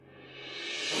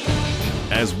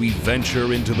as we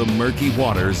venture into the murky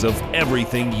waters of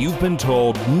everything you've been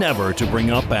told never to bring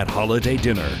up at holiday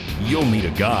dinner. You'll meet a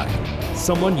guide,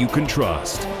 someone you can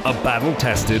trust, a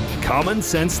battle-tested,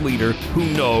 common-sense leader who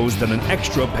knows that an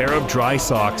extra pair of dry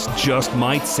socks just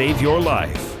might save your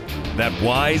life. That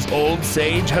wise old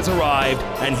sage has arrived,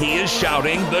 and he is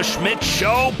shouting the Schmidt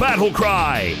Show battle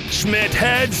cry. Schmidt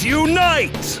heads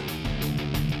unite!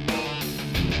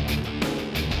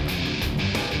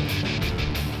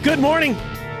 Good morning.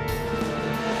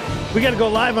 We got to go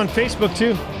live on Facebook,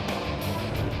 too.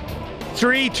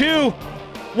 3, 2,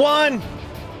 1.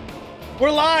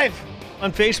 We're live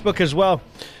on Facebook as well.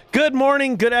 Good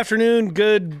morning, good afternoon,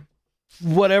 good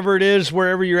whatever it is,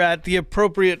 wherever you're at. The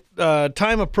appropriate,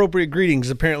 time-appropriate greetings,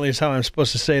 apparently, is how I'm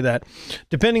supposed to say that.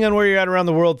 Depending on where you're at around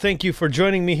the world, thank you for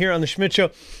joining me here on The Schmidt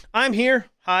Show. I'm here.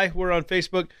 Hi, we're on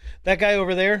Facebook. That guy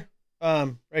over there,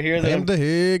 right here. I'm the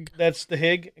Hig. That's the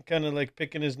Hig, kind of like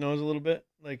picking his nose a little bit.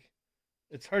 Like,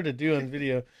 it's hard to do on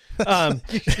video. Did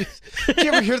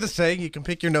you ever hear the saying, you can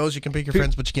pick your nose, you can pick your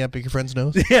friends, but you can't pick your friend's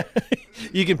nose? Yeah.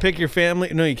 You can pick your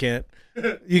family. No, you can't.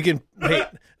 You can, wait,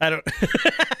 I don't.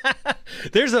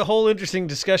 There's a whole interesting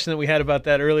discussion that we had about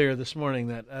that earlier this morning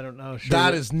that I don't know. Sure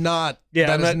that is not,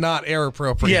 not air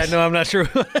appropriate. Yeah, no, I'm not sure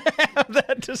we'll have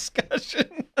that discussion.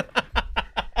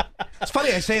 It's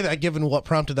funny I say that given what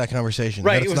prompted that conversation.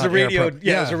 Right, it was a radio, it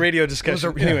was a radio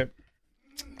discussion. Anyway,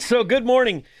 so good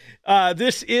morning.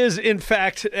 This is, in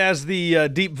fact, as the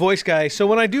deep voice guy. So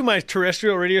when I do my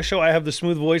terrestrial radio show, I have the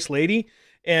smooth voice lady.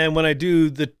 And when I do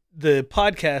the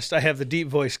podcast, I have the deep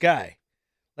voice guy.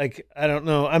 Like, I don't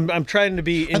know. I'm trying to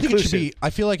be inclusive.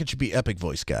 I feel like it should be epic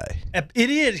voice guy. It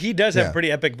is. He does have a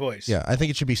pretty epic voice. Yeah, I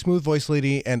think it should be smooth voice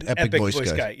lady and epic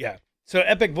voice guy. Yeah. So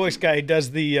epic voice guy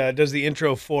does the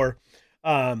intro for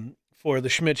the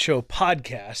Schmidt Show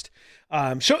podcast.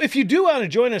 So if you do want to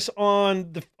join us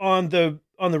on the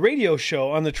radio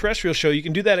show, on the terrestrial show, you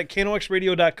can do that at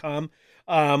knoxradio.com.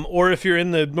 Or if you're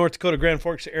in the North Dakota Grand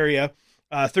Forks area,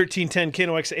 1310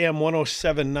 KNOX AM,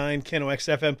 1079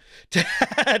 KNOX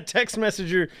FM, text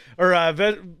messenger or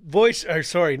voice, or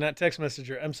sorry, not text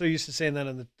messenger. I'm so used to saying that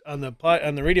on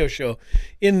the radio show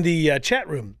in the chat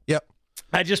room. Yep.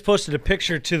 I just posted a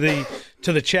picture to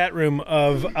the chat room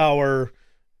of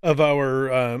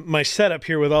my setup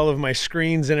here with all of my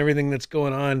screens and everything that's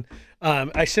going on.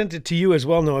 I sent it to you as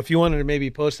well, Noah. If you wanted to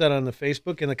maybe post that on the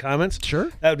Facebook in the comments,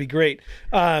 sure, that would be great.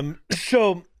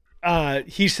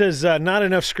 He says, not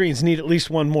enough screens, need at least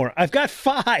one more. I've got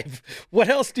 5. What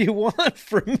else do you want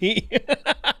from me?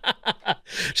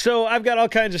 So I've got all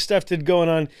kinds of stuff going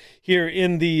on here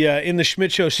in the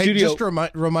Schmidt Show studio. Hey, just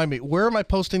remind me, where am I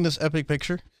posting this epic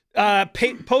picture?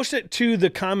 Post it to the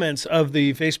comments of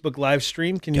the Facebook live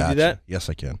stream. Can you do that? Yes,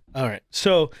 I can. All right.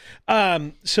 So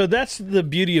that's the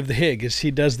beauty of the Hig, is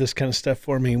he does this kind of stuff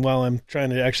for me while I'm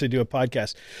trying to actually do a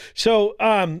podcast. So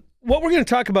what we're going to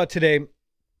talk about today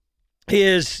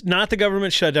is not the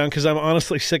government shutdown, because I'm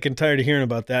honestly sick and tired of hearing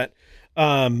about that.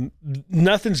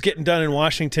 Nothing's getting done in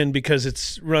Washington because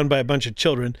it's run by a bunch of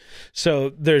children.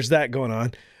 So there's that going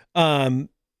on.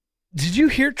 Did you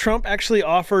hear Trump actually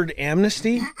offered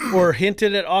amnesty or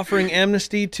hinted at offering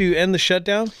amnesty to end the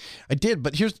shutdown? I did,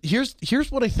 but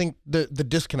here's what I think the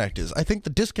disconnect is. I think the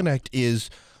disconnect is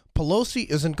Pelosi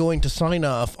isn't going to sign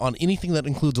off on anything that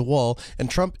includes a wall, and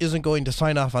Trump isn't going to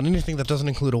sign off on anything that doesn't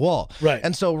include a wall. Right.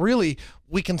 And so really,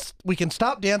 we can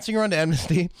stop dancing around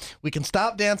amnesty. We can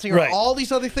stop dancing around all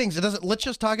these other things. Let's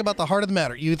just talk about the heart of the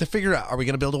matter. You have to figure out, are we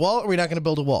going to build a wall or are we not going to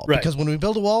build a wall? Right. Because when we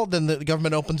build a wall, then the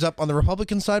government opens up on the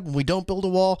Republican side. When we don't build a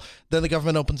wall, then the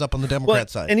government opens up on the Democrat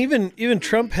side. And even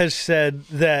Trump has said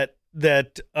that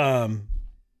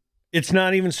it's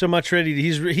not even so much ready.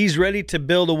 He's ready to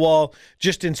build a wall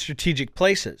just in strategic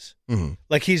places. Mm-hmm.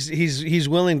 Like he's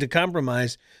willing to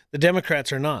compromise. The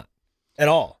Democrats are not at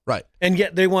all. Right. And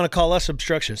yet they want to call us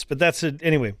obstructionists. But that's it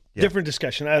anyway. Yeah. Different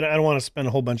discussion. I don't want to spend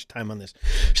a whole bunch of time on this.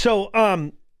 So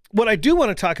what I do want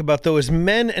to talk about though is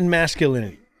men and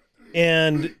masculinity,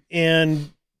 and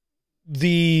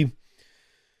the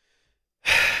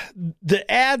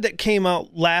ad that came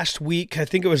out last week, I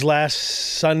think it was last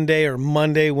Sunday or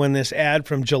Monday when this ad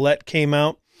from Gillette came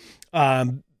out.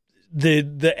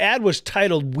 The ad was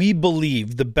titled, "We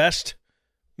Believe the Best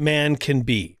Man Can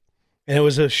Be." And it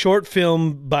was a short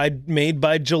film made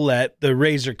by Gillette, the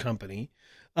razor company.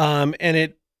 And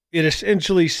it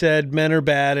essentially said men are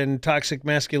bad and toxic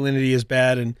masculinity is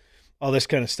bad and all this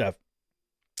kind of stuff.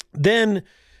 Then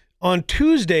on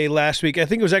Tuesday last week, I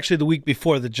think it was actually the week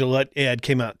before the Gillette ad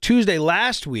came out. Tuesday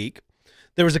last week,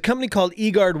 there was a company called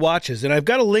eGuard Watches, and I've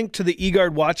got a link to the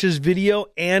eGuard Watches video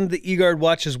and the eGuard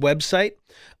Watches website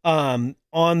on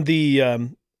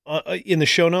in the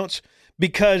show notes,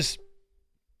 because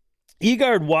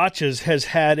eGuard Watches has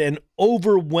had an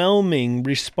overwhelming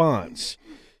response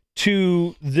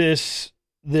to this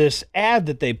ad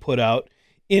that they put out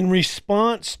in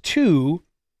response to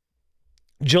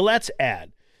Gillette's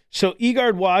ad. So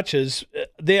eGuard Watches,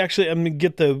 they actually, I'm going to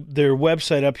get their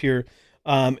website up here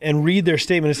and read their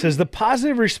statement. It says, the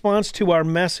positive response to our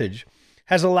message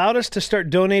has allowed us to start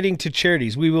donating to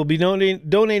charities. We will be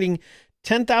donating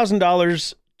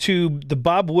 $10,000 to the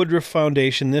Bob Woodruff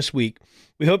Foundation this week.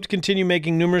 We hope to continue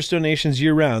making numerous donations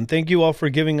year-round. Thank you all for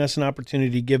giving us an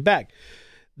opportunity to give back.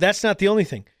 That's not the only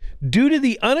thing. Due to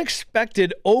the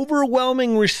unexpected,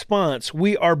 overwhelming response,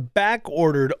 we are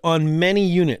back-ordered on many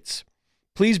units.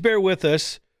 Please bear with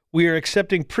us. We are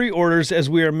accepting pre-orders as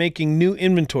we are making new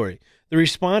inventory. The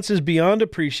response is beyond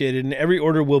appreciated, and every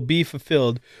order will be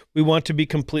fulfilled. We want to be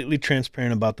completely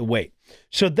transparent about the wait.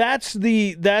 So that's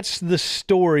the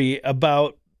story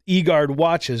about eGuard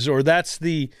Watches, or that's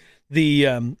the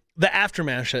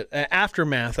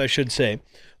aftermath, I should say,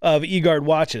 of eGuard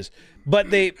Watches. But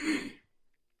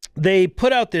they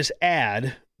put out this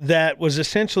ad that was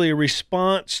essentially a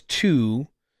response to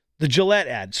the Gillette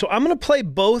ad. So I'm going to play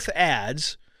both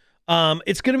ads.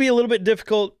 It's going to be a little bit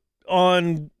difficult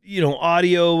on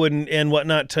audio and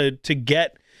whatnot to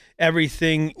get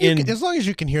everything in. As long as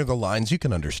you can hear the lines, you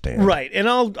can understand. Right. And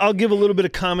I'll give a little bit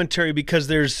of commentary, because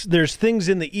there's things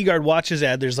in the eGuard Watches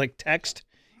ad. There's like text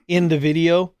in the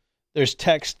video. There's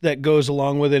text that goes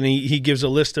along with it, and he gives a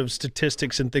list of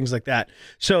statistics and things like that.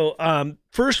 So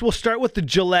first we'll start with the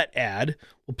Gillette ad.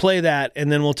 We'll play that,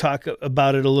 and then we'll talk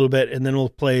about it a little bit, and then we'll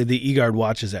play the eGuard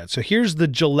Watches ad. So here's the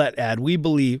Gillette ad. We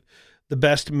believe the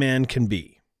best man can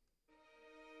be.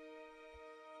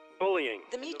 Bullying.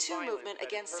 The Me Too movement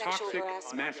against sexual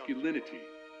harassment. Masculinity.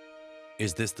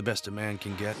 Is this the best a man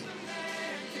can get?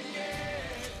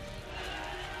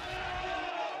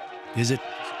 Is it?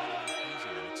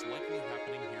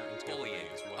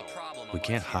 We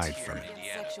can't hide from it.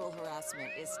 Sexual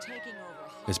harassment is taking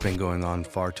over. It's been going on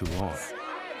far too long.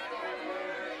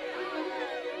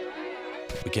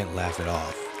 We can't laugh it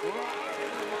off.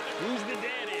 Who's the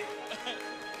daddy?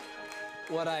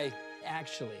 What I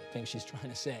actually think she's trying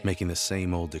to say. Making the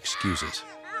same old excuses.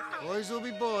 Boys will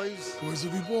be boys. Boys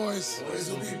will be boys. Boys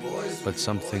will be boys. But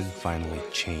something finally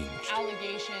changed.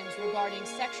 Allegations regarding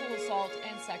sexual assault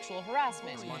and sexual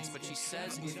harassment. But she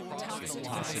says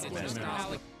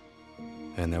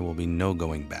And there will be no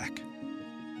going back.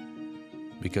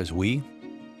 Because we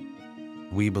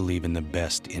believe in the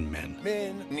best in men.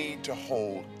 Men need to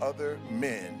hold other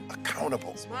men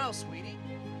accountable. Smile, sweetie.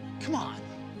 Come on.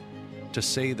 To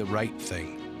say the right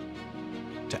thing.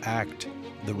 To act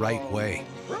the right way.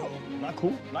 Bro, not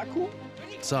cool. Not cool.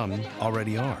 Some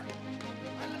already are.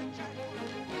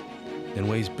 In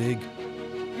ways big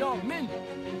Yo, men.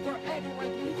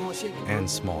 and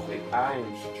small. I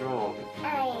am strong.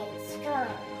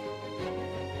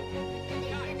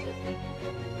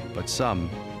 But some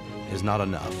is not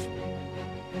enough.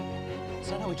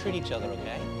 It's not how we treat each other,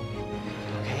 okay?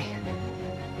 Okay.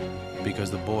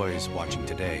 Because the boys watching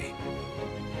today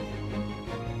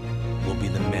will be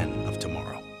the men of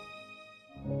tomorrow.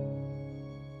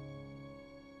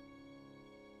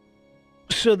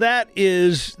 So that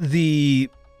is the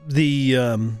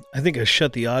I think I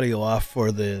shut the audio off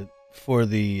for the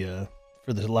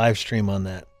live stream on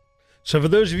that. So for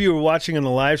those of you who are watching on the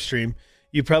live stream,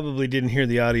 you probably didn't hear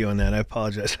the audio on that. I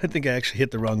apologize. I think I actually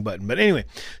hit the wrong button. But anyway,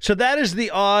 so that is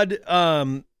the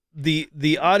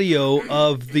the audio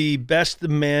of the best the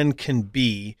man can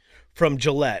be from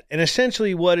Gillette. And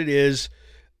essentially what it is,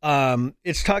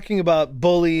 it's talking about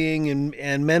bullying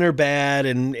and men are bad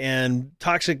and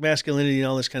toxic masculinity and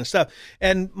all this kind of stuff.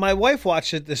 And my wife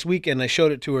watched it this weekend. I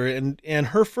showed it to her, and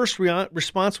her first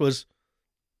response was,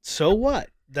 so what?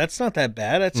 That's not that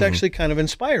bad. That's actually kind of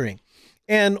inspiring.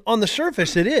 And on the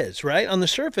surface, it is, right? On the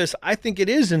surface, I think it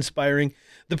is inspiring.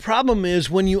 The problem is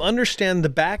when you understand the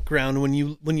background, when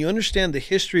you understand the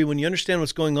history, when you understand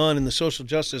what's going on in the social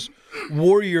justice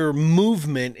warrior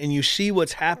movement, and you see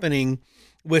what's happening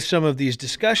with some of these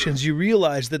discussions, you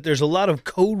realize that there's a lot of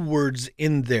code words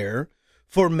in there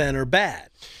for men are bad.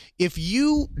 If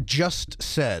you just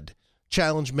said,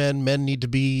 challenge men need to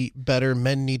be better,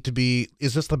 men need to be,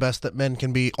 is this the best that men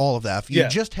can be, all of that. If you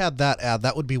just had that ad,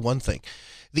 that would be one thing.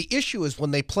 The issue is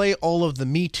when they play all of the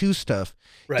Me Too stuff,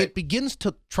 it begins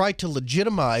to try to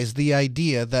legitimize the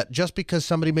idea that just because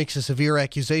somebody makes a severe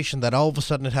accusation, that all of a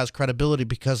sudden it has credibility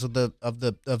because of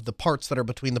the parts that are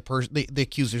between the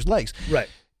accuser's legs. Right.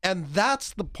 And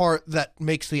that's the part that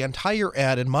makes the entire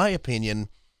ad, in my opinion,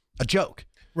 a joke.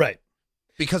 Right.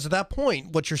 Because at that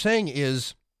point, what you're saying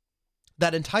is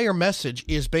that entire message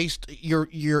is based.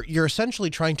 You're essentially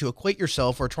trying to equate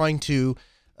yourself or trying to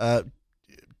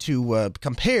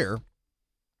compare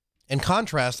and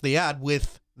contrast the ad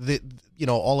with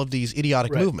all of these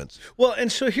idiotic movements. Well,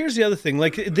 and so here's the other thing.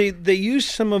 Like they use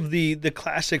some of the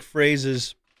classic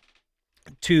phrases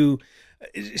to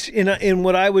in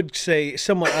what I would say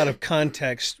somewhat out of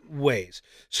context ways.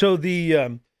 So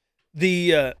the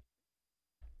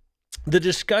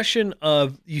discussion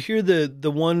of, you hear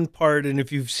the one part, and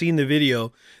if you've seen the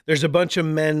video, there's a bunch of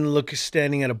men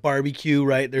standing at a barbecue,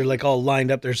 right? They're like all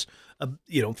lined up. There's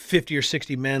 50 or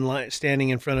 60 men standing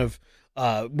in front of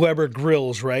Weber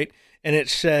grills, right? And it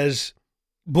says,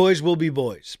 "Boys will be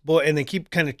boys." And they keep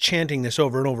kind of chanting this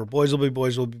over and over. Boys will be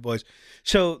boys will be boys.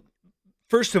 So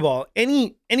first of all,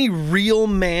 any real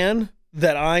man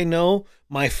that I know,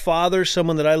 my father,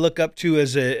 someone that I look up to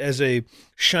as a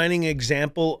shining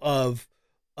example of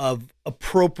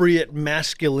appropriate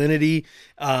masculinity.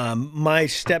 My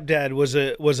stepdad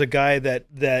was a guy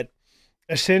that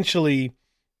essentially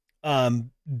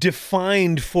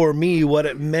defined for me what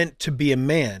it meant to be a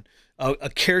man, a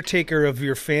caretaker of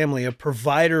your family, a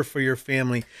provider for your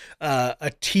family,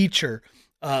 a teacher,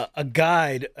 a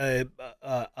guide,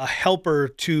 a helper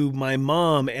to my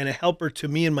mom, and a helper to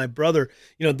me and my brother.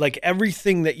 Like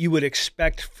everything that you would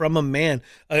expect from a man,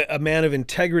 a man of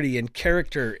integrity and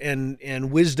character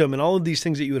and wisdom and all of these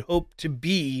things that you would hope to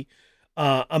be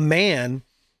a man.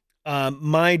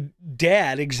 My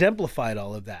dad exemplified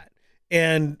all of that.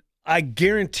 And I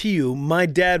guarantee you, my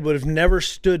dad would have never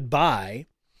stood by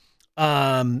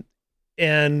and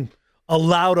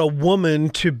allowed a woman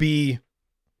to be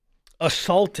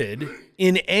assaulted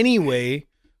in any way,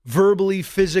 verbally,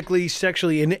 physically,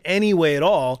 sexually, in any way at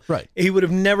all. Right. He would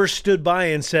have never stood by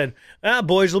and said,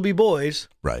 boys will be boys.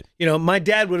 Right. My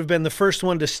dad would have been the first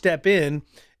one to step in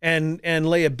and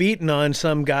lay a beating on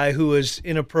some guy who was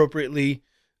inappropriately,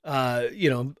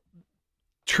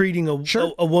 treating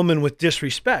a woman with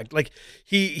disrespect. Like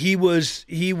he would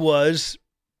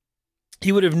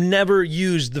have never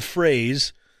used the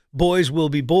phrase "boys will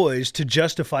be boys" to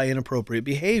justify inappropriate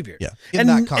behavior. Yeah, in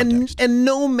that context. And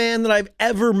no man that I've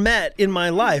ever met in my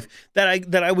life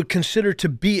that I would consider to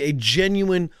be a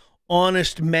genuine,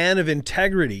 honest man of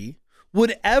integrity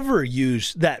would ever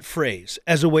use that phrase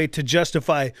as a way to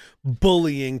justify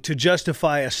bullying, to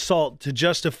justify assault, to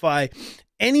justify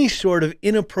any sort of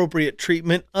inappropriate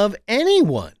treatment of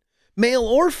anyone, male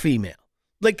or female.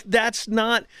 Like that's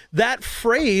not, that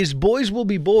phrase, "boys will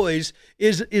be boys,"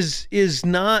 is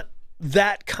not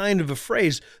that kind of a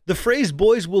phrase. The phrase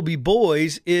 "boys will be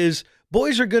boys" is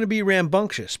boys are going to be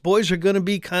rambunctious. Boys are going to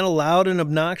be kind of loud and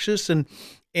obnoxious, and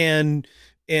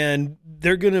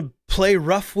they're going to play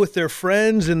rough with their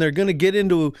friends, and they're going to get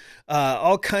into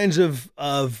all kinds of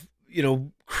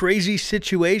crazy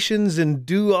situations and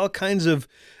do all kinds of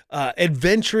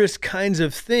adventurous kinds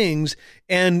of things.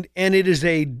 And it is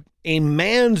a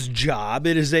man's job.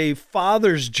 It is a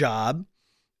father's job.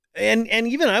 And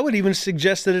even I would even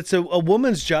suggest that it's a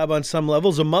woman's job on some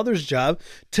levels, a mother's job,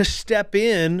 to step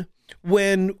in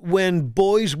when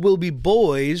 "boys will be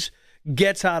boys"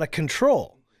 gets out of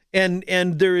control. And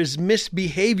there is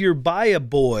misbehavior by a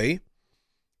boy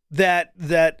that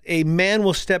a man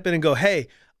will step in and go, "Hey,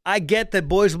 I get that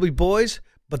boys will be boys,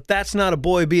 but that's not a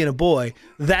boy being a boy.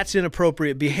 That's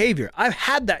inappropriate behavior." I've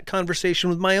had that conversation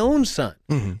with my own son.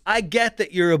 Mm-hmm. I get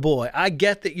that you're a boy. I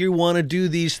get that you want to do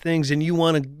these things and you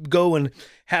want to go and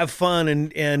have fun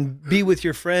and be with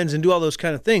your friends and do all those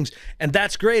kind of things. And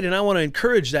that's great. And I want to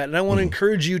encourage that. And I want to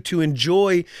encourage you to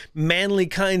enjoy manly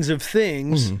kinds of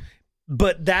things,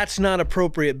 but that's not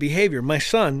appropriate behavior. My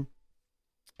son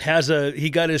he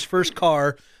got his first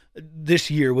car this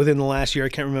year, within the last year. I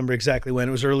can't remember exactly when.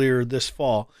 It was earlier this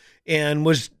fall. And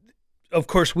of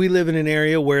course, we live in an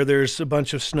area where there's a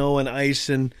bunch of snow and ice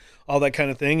and all that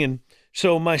kind of thing. And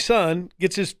so my son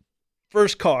gets his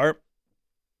first car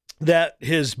that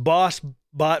his boss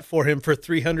bought for him for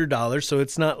 $300. So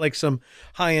it's not like some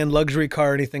high-end luxury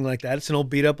car or anything like that. It's an old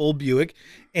beat-up old Buick.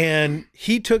 And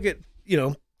he took it,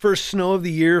 first snow of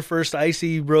the year, first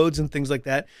icy roads and things like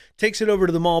that, takes it over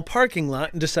to the mall parking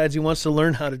lot and decides he wants to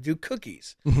learn how to do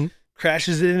cookies. Mm-hmm.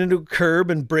 Crashes it into a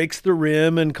curb and breaks the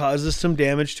rim and causes some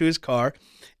damage to his car.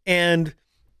 And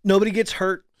nobody gets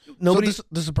hurt. Nobody. So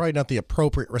this is probably not the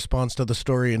appropriate response to the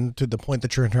story and to the point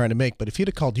that you're trying to make, but if you'd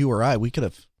have called you or I, we could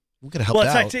have helped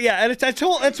out. And that's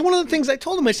one of the things I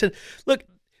told him. I said, look,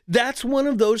 that's one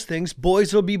of those things.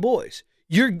 Boys will be boys.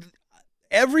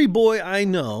 Every boy I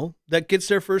know that gets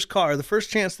their first car, the first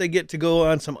chance they get to go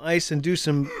on some ice and do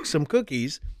some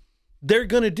cookies, they're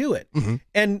going to do it. Mm-hmm.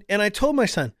 And I told my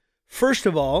son, first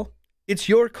of all, it's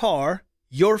your car.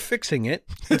 You're fixing it.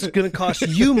 It's going to cost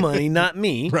you money, not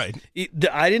me. Right.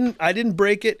 I didn't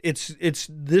break it.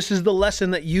 This is the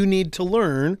lesson that you need to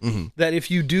learn, that if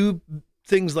you do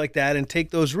things like that and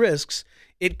take those risks,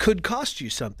 it could cost you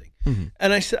something.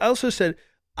 And I also said,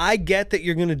 I get that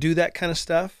you're going to do that kind of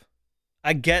stuff.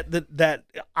 I get that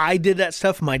I did that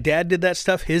stuff. My dad did that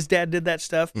stuff. His dad did that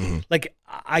stuff. Like,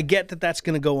 I get that that's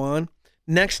going to go on.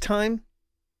 Next time,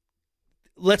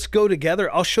 let's go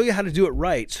together. I'll show you how to do it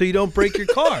right so you don't break your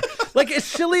car. Like, as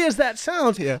silly as that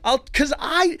sounds, because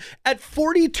at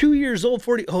 42 years old,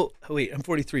 I'm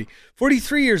 43.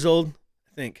 43 years old,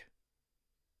 I think.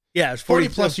 Yeah, it's 40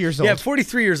 plus years old. Yeah,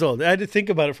 43 years old. I had to think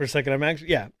about it for a second.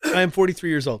 I am 43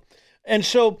 years old. And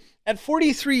so at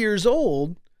 43 years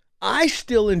old, I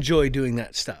still enjoy doing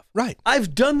that stuff. Right.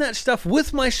 I've done that stuff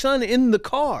with my son in the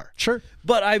car. Sure.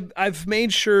 But I've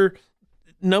made sure,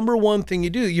 number one thing you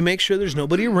do, you make sure there's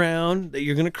nobody around that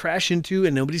you're going to crash into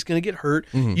and nobody's going to get hurt.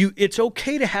 It's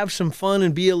okay to have some fun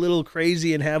and be a little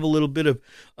crazy and have a little bit of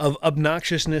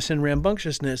obnoxiousness and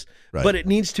rambunctiousness, but it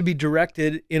needs to be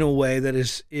directed in a way that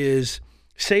is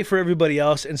safe for everybody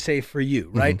else and safe for you,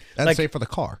 right? And safe for the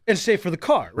car. And safe for the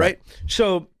car, right?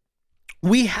 So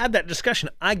we had that discussion.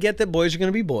 I get that boys are going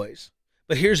to be boys,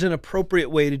 but here's an appropriate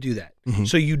way to do that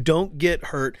so you don't get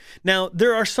hurt. Now,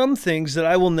 there are some things that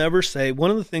I will never say.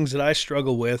 One of the things that I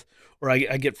struggle with, or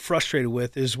I get frustrated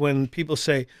with, is when people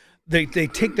say they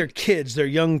take their kids, their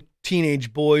young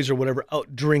teenage boys or whatever,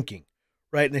 out drinking,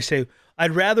 right? And they say,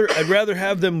 I'd rather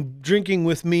have them drinking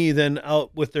with me than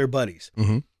out with their buddies.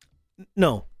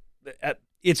 No,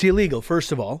 it's illegal,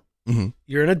 first of all.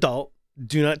 You're an adult.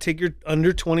 Do not take your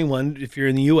under 21, if you're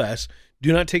in the U.S.,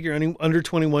 do not take your under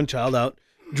 21 child out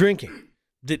drinking.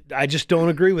 I just don't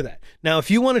agree with that. Now, if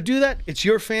you want to do that, it's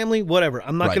your family, whatever.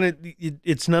 I'm not going to,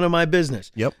 it's none of my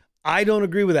business. Yep. I don't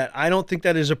agree with that. I don't think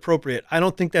that is appropriate. I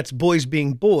don't think that's boys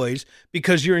being boys,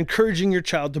 because you're encouraging your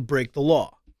child to break the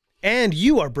law. And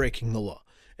you are breaking the law.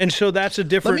 And so that's a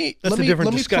different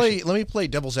discussion. Let me play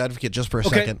devil's advocate just for a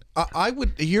second.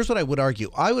 Here's what I would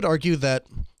argue. I would argue that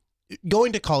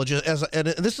going to college, and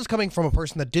this is coming from a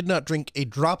person that did not drink a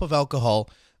drop of alcohol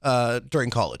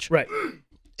during college. Right.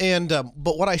 And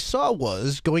but what I saw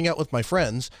was, going out with my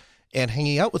friends and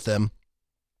hanging out with them,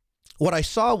 what I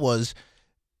saw was,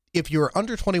 if you're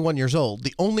under 21 years old,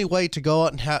 the only way to go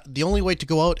out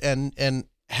and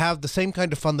have the same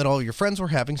kind of fun that all your friends were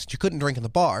having, since you couldn't drink in the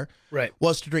bar,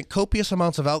 was to drink copious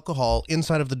amounts of alcohol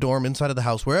inside of the dorm, inside of the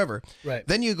house, wherever. Right.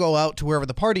 Then you go out to wherever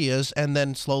the party is, and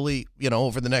then slowly,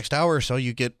 over the next hour or so,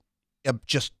 you get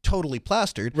just totally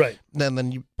plastered. Right.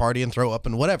 Then you party and throw up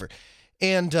and whatever.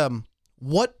 And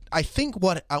what I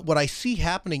see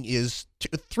happening is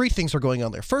three things are going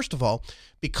on there. First of all,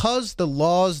 because the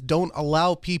laws don't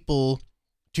allow people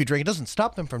to drink, it doesn't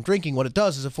stop them from drinking. What it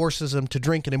does is it forces them to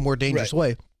drink in a more dangerous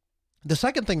way. The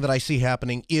second thing that I see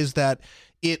happening is that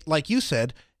it, like you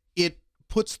said, it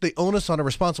puts the onus on a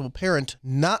responsible parent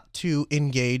not to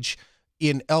engage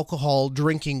in alcohol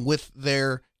drinking with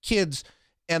their kids.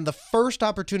 And the first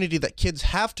opportunity that kids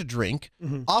have to drink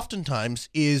oftentimes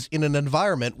is in an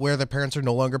environment where their parents are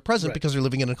no longer present because they're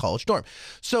living in a college dorm.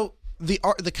 So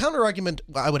the counter argument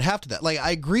I would have to that, like,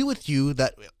 I agree with you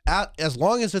that as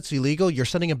long as it's illegal, you're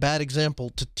setting a bad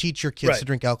example to teach your kids to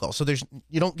drink alcohol. So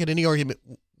you don't get any argument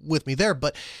with me there.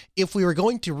 But if we were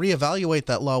going to reevaluate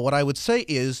that law, what I would say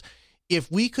is,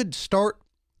 if we could start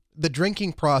the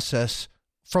drinking process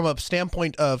from a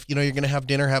standpoint of, you're going to have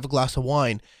dinner, have a glass of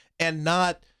wine, and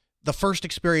not the first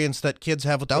experience that kids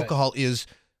have with alcohol is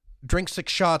drink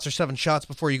 6 shots or 7 shots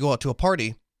before you go out to a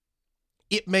party,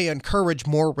 it may encourage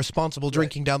more responsible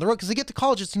drinking down the road. Because they get to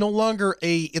college, it's no longer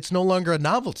a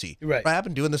novelty. Right. I've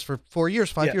been doing this for 4 years,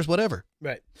 5 years, whatever.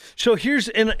 Right. So here's,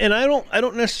 and I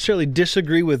don't necessarily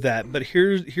disagree with that, but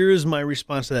here is my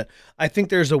response to that. I think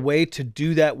there's a way to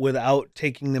do that without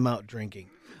taking them out drinking.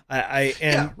 I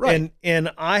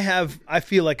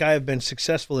feel like I have been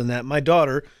successful in that. My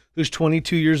daughter, who's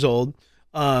 22 years old,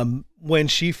 when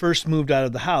she first moved out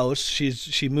of the house,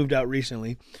 she moved out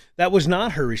recently, that was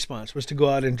not her response, was to go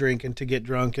out and drink and to get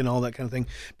drunk and all that kind of thing,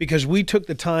 because we took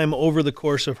the time over the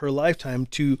course of her lifetime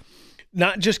to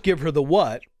not just give her the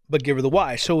what, but give her the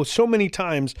why. So many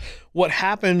times what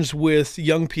happens with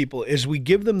young people is we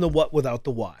give them the what without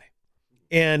the why.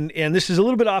 And this is a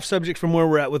little bit off subject from where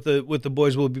we're at with the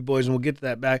boys will be boys, and we'll get to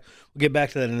that back. We'll get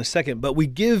back to that in a second. But we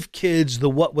give kids the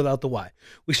what without the why.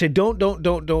 We say don't.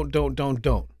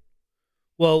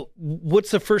 Well,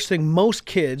 what's the first thing most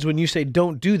kids, when you say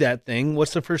don't do that thing,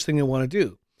 what's the first thing they want to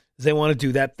do? Is they want to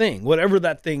do that thing, whatever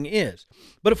that thing is.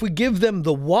 But if we give them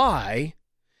the why,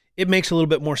 it makes a little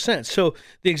bit more sense. So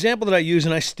the example that I use,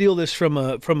 and I steal this from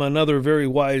another very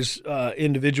wise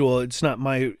individual. It's not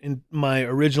my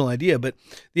original idea, but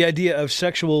the idea of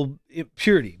sexual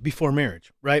purity before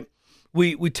marriage, right?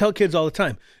 We tell kids all the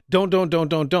time, don't.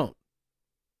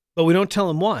 But we don't tell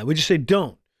them why. We just say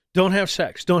don't have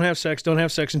sex, don't have sex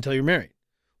until you're married.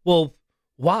 Well,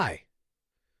 why?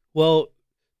 Well,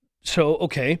 so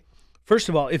okay. First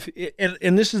of all,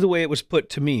 and this is the way it was put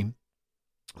to me,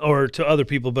 or to other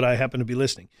people, but I happen to be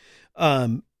listening.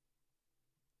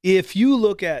 If you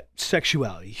look at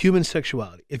sexuality, human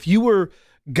sexuality, if you were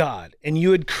God and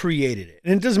you had created it,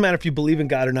 and it doesn't matter if you believe in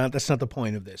God or not, that's not the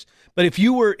point of this. But if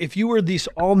you were this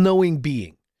all-knowing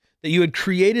being, that you had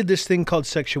created this thing called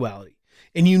sexuality,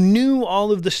 and you knew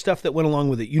all of the stuff that went along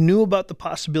with it. You knew about the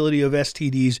possibility of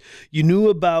STDs. You knew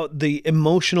about the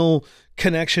emotional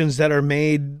connections that are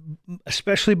made,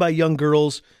 especially by young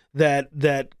girls,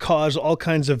 that cause all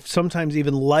kinds of, sometimes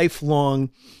even lifelong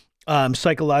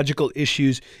psychological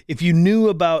issues. If you knew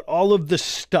about all of the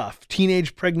stuff,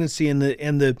 teenage pregnancy and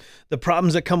the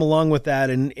problems that come along with that,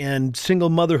 and single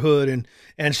motherhood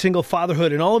and single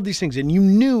fatherhood and all of these things, and you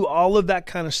knew all of that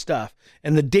kind of stuff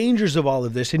and the dangers of all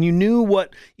of this, and you knew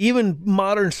what even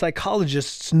modern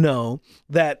psychologists know,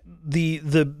 that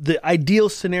the ideal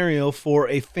scenario for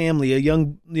a family, a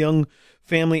young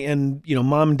family, and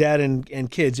mom and dad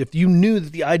and kids, if you knew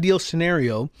that the ideal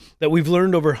scenario that we've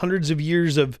learned over hundreds of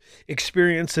years of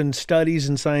experience and studies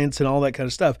and science and all that kind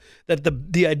of stuff, that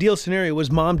the ideal scenario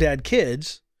was mom, dad,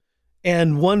 kids,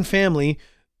 and one family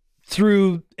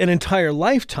through an entire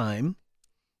lifetime,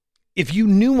 if you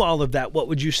knew all of that, what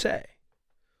would you say?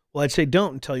 Well, I'd say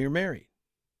don't until you're married.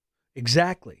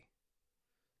 Exactly.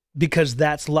 Because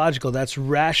that's logical, that's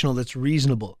rational, that's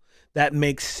reasonable, that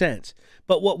makes sense.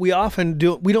 But what we often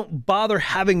do, we don't bother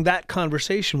having that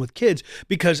conversation with kids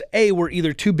because A, we're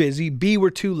either too busy, B, we're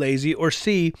too lazy, or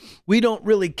C, we don't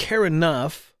really care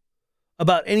enough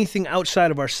about anything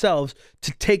outside of ourselves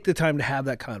to take the time to have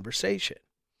that conversation.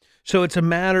 So it's a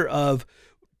matter of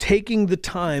taking the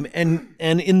time, and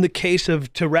in the case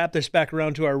of, to wrap this back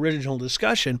around to our original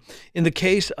discussion, in the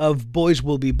case of boys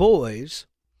will be boys,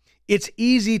 it's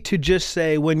easy to just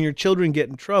say when your children get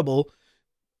in trouble,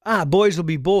 boys will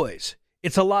be boys.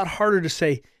 It's a lot harder to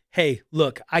say, hey,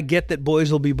 look, I get that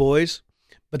boys will be boys,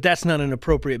 but that's not an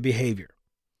appropriate behavior.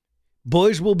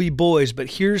 Boys will be boys, but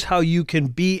here's how you can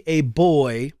be a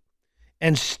boy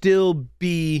and still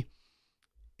be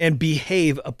and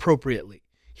behave appropriately.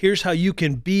 Here's how you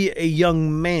can be a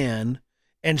young man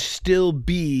and still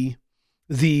be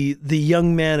the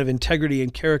young man of integrity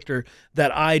and character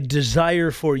that I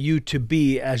desire for you to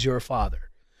be as your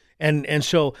father. And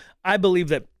so I believe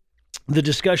that the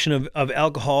discussion of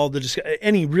alcohol,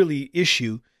 any really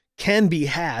issue can be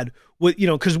had with,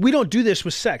 because we don't do this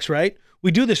with sex, right?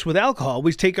 We do this with alcohol.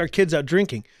 We take our kids out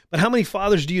drinking. But how many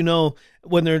fathers do you know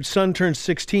when their son turns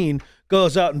 16,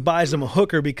 goes out and buys them a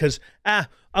hooker because, I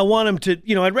want them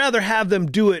to, I'd rather have them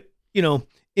do it,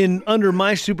 in under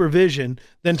my supervision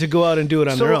than to go out and do it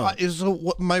on their own. So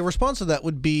what my response to that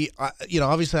would be,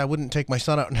 obviously I wouldn't take my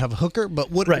son out and have a hooker,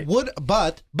 but would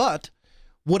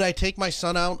I take my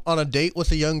son out on a date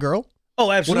with a young girl?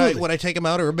 Oh, absolutely. Would I take him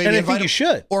out, or maybe and I invite think him, you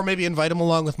should, or maybe invite him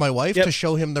along with my wife to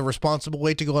show him the responsible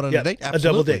way to go out on a date? Absolutely. A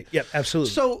double date. Yep,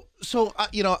 absolutely. So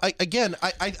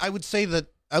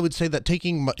I would say that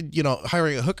taking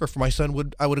hiring a hooker for my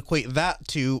son I would equate that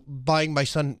to buying my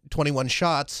son 21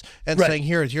 shots and saying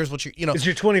here's what it's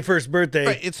your 21st birthday.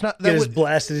 Right. It's not get as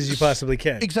blasted as you possibly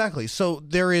can. Exactly. So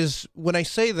there is, when I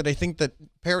say that I think that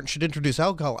parents should introduce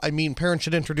alcohol, I mean parents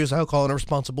should introduce alcohol in a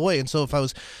responsible way. And so if I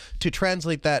was to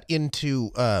translate that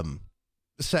into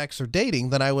sex or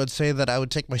dating, then I would say that I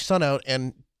would take my son out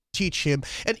and teach him,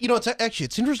 and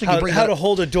it's interesting how to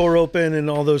hold a door open and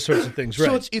all those sorts of things,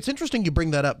 right? So it's interesting you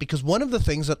bring that up, because one of the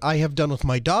things that I have done with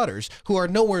my daughters, who are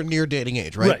nowhere near dating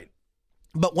age, right?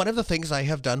 But one of the things I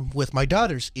have done with my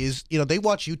daughters is, they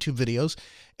watch YouTube videos,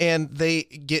 and they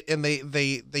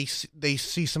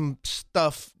see some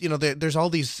stuff. There's all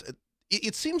these.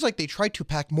 It seems like they try to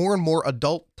pack more and more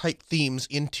adult type themes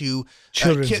into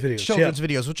children's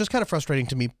videos, which is kind of frustrating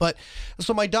to me. But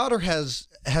so my daughter has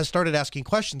started asking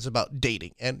questions about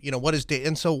dating and, what is dating?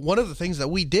 And so one of the things that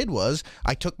we did was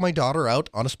I took my daughter out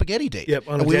on a spaghetti date. Yep.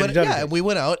 And we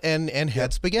went out and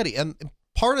had spaghetti. And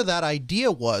part of that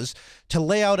idea was to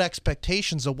lay out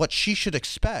expectations of what she should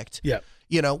expect. Yeah.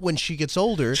 When she gets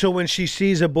older. So when she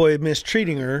sees a boy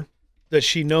mistreating her, that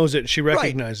she knows it, she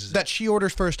recognizes it. That she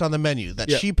orders first on the menu,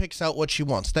 that she picks out what she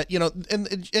wants, that,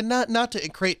 and not to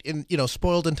create,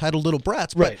 spoiled, entitled little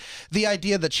brats, but the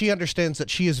idea that she understands that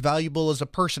she is valuable as a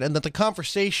person and that the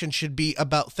conversation should be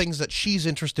about things that she's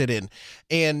interested in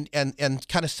and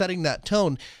kind of setting that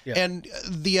tone. Yeah. And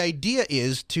the idea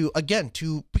is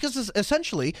because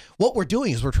essentially what we're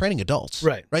doing is we're training adults,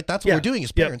 right? That's what we're doing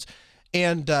as parents.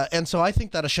 And so I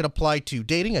think that it should apply to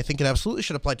dating. I think it absolutely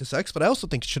should apply to sex, but I also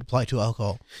think it should apply to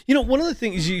alcohol. One of the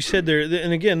things you said there,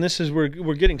 and again, this is we're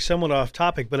getting somewhat off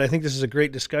topic, but I think this is a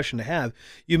great discussion to have.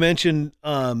 You mentioned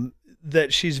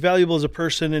that she's valuable as a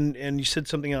person, and you said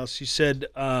something else. You said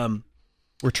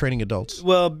we're training adults.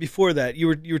 Well, before that, you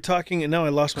were talking, and now I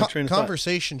lost my train of thought.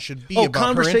 Conversation should be about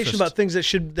conversation about things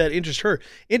that interest her.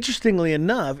 Interestingly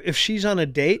enough, if she's on a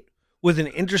date with an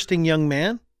interesting young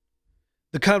man,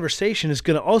 the conversation is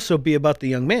going to also be about the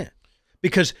young man,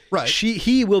 because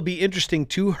he will be interesting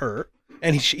to her,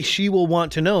 and she will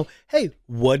want to know, hey,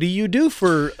 what do you do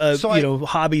for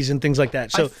hobbies and things like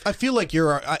that. So I feel like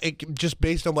you're just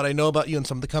based on what I know about you and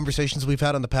some of the conversations we've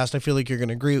had in the past, I feel like you're going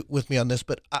to agree with me on this,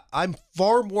 but I'm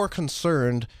far more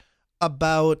concerned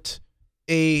about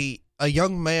a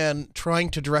young man trying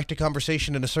to direct a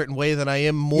conversation in a certain way than I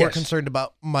am concerned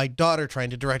about my daughter trying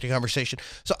to direct a conversation.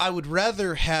 So I would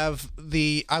rather err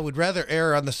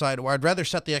on the side where I'd rather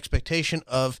set the expectation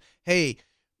of, hey,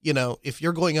 if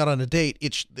you're going out on a date,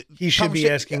 he should be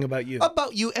asking about you,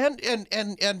 and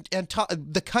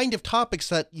the kind of topics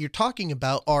that you're talking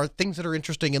about are things that are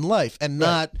interesting in life, and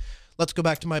not let's go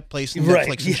back to my place and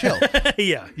Netflix and chill.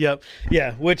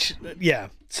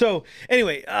 So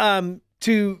anyway,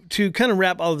 To kind of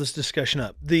wrap all of this discussion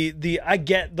up, I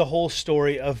get the whole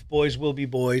story of boys will be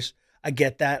boys. I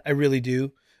get that. I really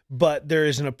do. But there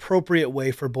is an appropriate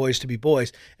way for boys to be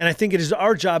boys. And I think it is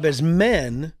our job as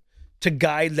men to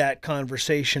guide that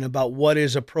conversation about what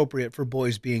is appropriate for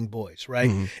boys being boys,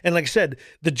 right? Mm-hmm. And like I said,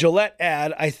 the Gillette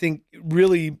ad, I think,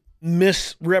 really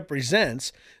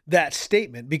misrepresents that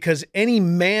statement, because any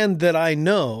man that I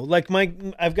know,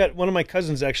 I've got one of my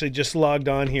cousins actually just logged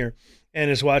on here and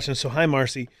is watching. So hi,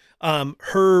 Marcy. Anyway,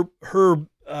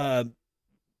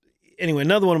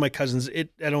 another one of my cousins.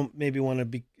 I don't maybe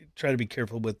want to try to be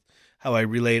careful with how I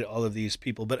relate all of these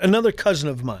people, but another cousin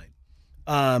of mine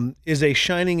is a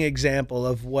shining example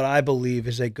of what I believe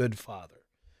is a good father.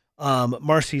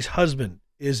 Marcy's husband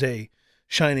is a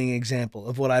shining example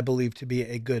of what I believe to be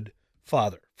a good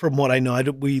father. From what I know,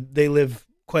 they live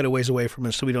quite a ways away from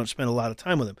us, so we don't spend a lot of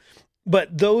time with them.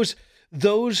 But those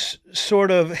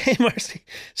sort of, hey Marcy,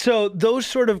 so those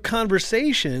sort of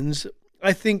conversations,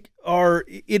 I think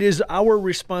it is our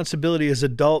responsibility as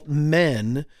adult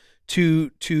men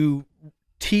to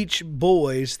teach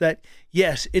boys that,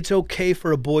 yes, it's okay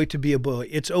for a boy to be a boy.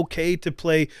 It's okay to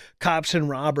play cops and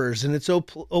robbers, and it's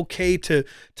okay to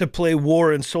play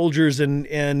war and soldiers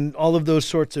and all of those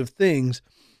sorts of things.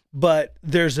 But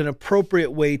there's an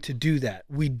appropriate way to do that.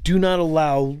 We do not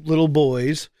allow little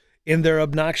boys in their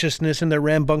obnoxiousness and their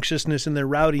rambunctiousness and their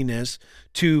rowdiness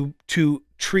to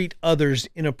treat others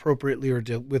inappropriately or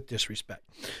with disrespect.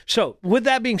 So with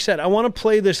that being said, I want to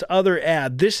play this other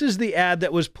ad. This is the ad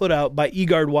that was put out by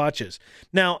eGuard watches.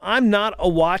 Now, I'm not a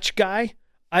watch guy.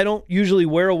 I don't usually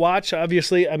wear a watch.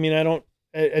 Obviously, I mean, I'm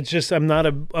not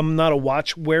a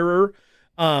watch wearer.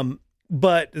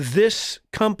 But this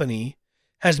company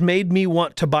has made me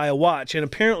want to buy a watch. And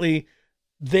apparently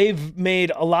they've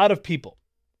made a lot of people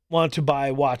want to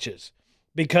buy watches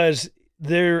because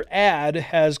their ad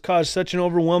has caused such an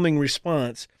overwhelming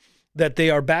response that they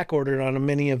are back ordered on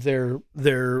many of their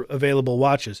available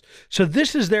watches. So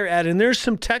this is their ad, and there's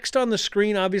some text on the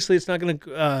screen. Obviously, it's not going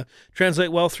to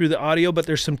translate well through the audio, but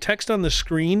there's some text on the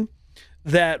screen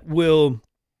that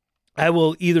I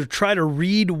will either try to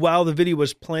read while the video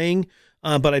was playing,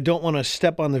 but I don't want to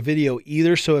step on the video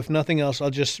either. So if nothing else, I'll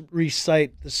just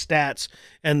recite the stats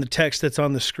and the text that's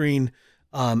on the screen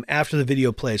after the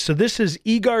video plays. So this is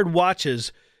eGuard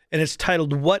watches, and it's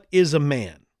titled, "What is a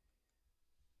Man?"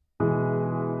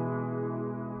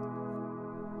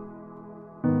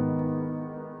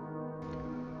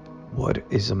 What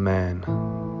is a man?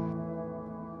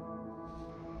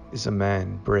 Is a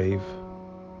man brave?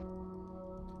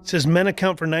 It says men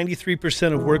account for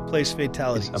 93% of workplace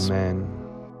fatalities. Is a man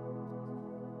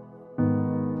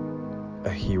a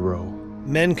hero?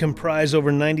 Men comprise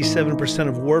over 97%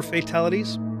 of war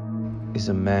fatalities. Is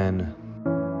a man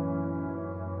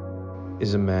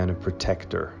a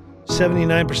protector?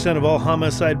 79% of all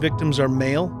homicide victims are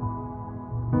male.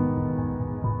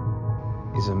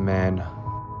 Is a man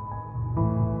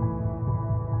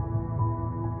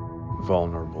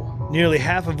vulnerable Nearly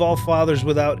half of all fathers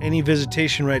without any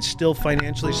visitation rights still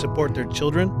financially support their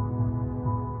children.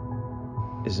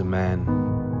 is a man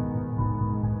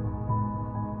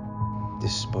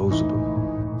disposable.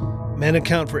 Men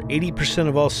account for 80%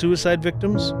 of all suicide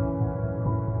victims.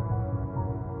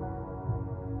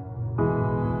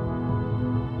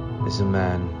 Is a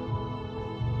man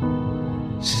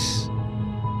S-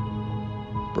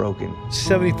 broken.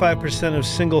 75% of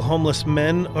single homeless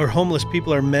men or homeless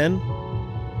people are men.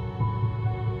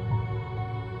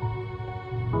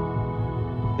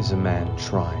 Is a man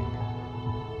trying.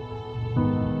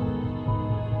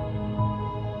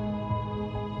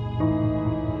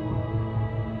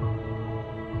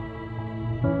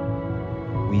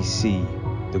 We see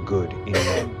the good in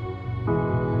men.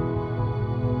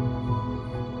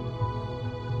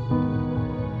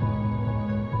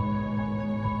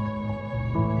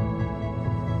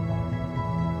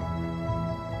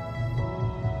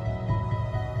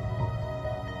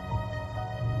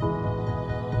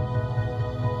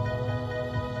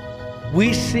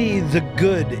 We see the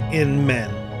good in men.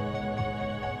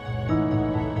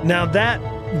 Now that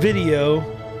video,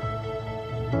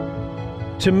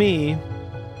 to me,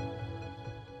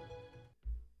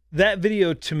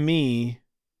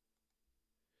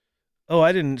 oh,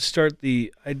 I didn't start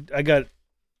I got,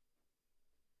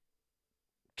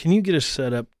 can you get us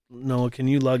set up? Noah, can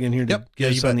you log in here to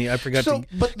get us on I forgot to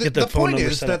get the phone point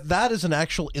number is set up. that is an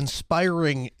actual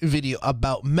inspiring video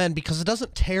about men because it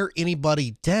doesn't tear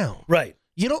anybody down. Right.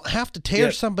 You don't have to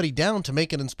tear somebody down to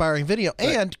make an inspiring video.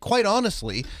 Right. And quite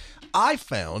honestly, I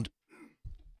found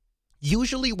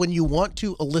usually when you want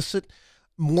to elicit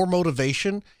more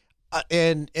motivation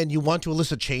and you want to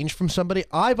elicit change from somebody,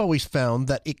 I've always found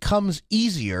that it comes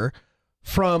easier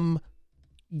from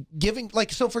giving,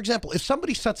 like, so for example, if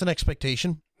somebody sets an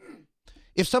expectation,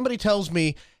 if somebody tells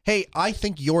me, hey, I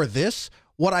think you're this,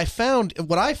 what I find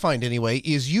anyway,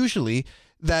 is usually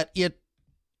that it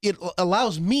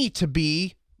allows me to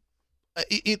be,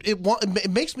 it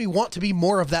makes me want to be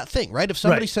more of that thing, right? If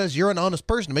somebody says you're an honest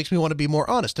person, it makes me want to be more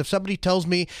honest. If somebody tells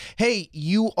me, hey,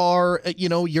 you are,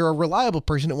 you're a reliable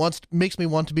person, makes me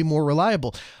want to be more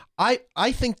reliable. I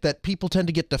think that people tend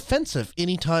to get defensive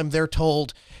anytime they're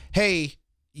told, hey,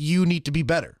 you need to be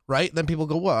better, right? Then people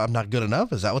go, well, I'm not good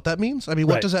enough. Is that what that means? I mean,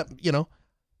 what does that,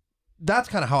 that's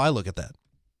kind of how I look at that.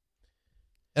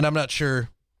 And I'm not sure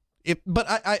but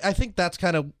I think that's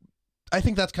kind of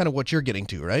what you're getting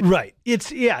to, right? Right.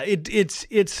 It's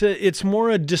more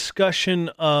a discussion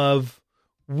of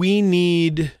we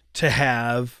need to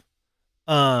have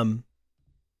a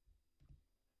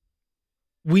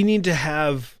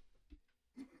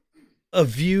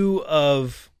view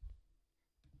of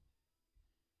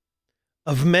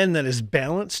men that is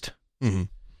balanced. Mm-hmm.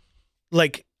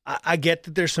 Like I get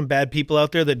that there's some bad people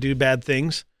out there that do bad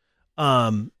things.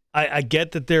 I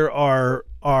get that there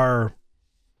are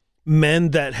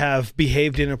men that have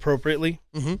behaved inappropriately.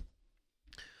 Mm-hmm.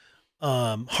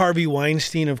 Harvey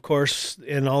Weinstein, of course,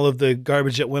 and all of the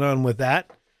garbage that went on with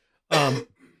that.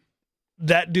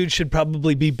 That dude should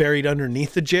probably be buried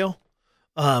underneath the jail.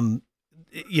 There's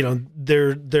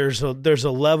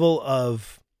a level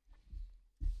of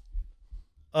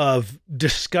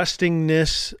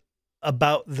disgustingness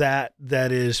about that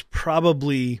is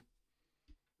probably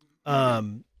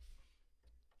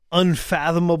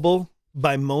unfathomable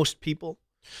by most people.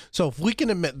 So if we can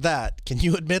admit that, can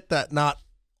you admit that not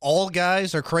all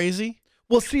guys are crazy?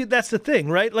 Well, see, that's the thing,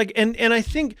 right? Like, and I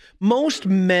think most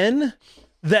men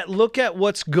that look at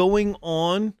what's going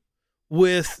on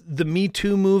with the Me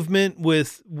Too movement,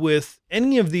 with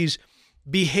any of these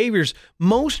behaviors,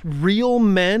 most real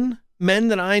men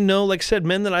that I know, like I said,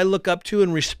 men that I look up to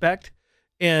and respect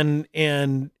and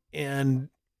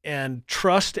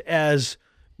trust as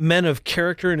men of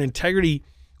character and integrity,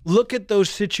 look at those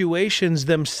situations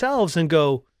themselves and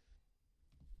go,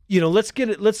 let's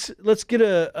get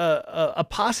a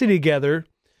posse together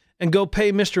and go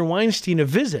pay Mr. Weinstein a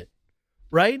visit,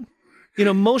 right?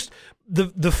 Most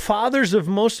the fathers of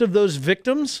most of those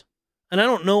victims, and I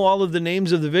don't know all of the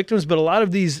names of the victims, but a lot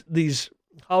of these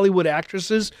Hollywood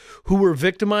actresses who were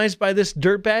victimized by this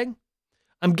dirtbag,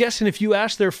 I'm guessing if you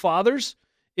ask their fathers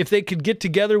if they could get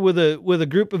together with a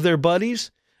group of their buddies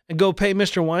and go pay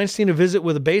Mr. Weinstein a visit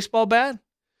with a baseball bat,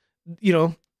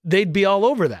 they'd be all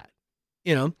over that,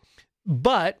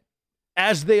 But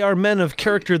as they are men of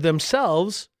character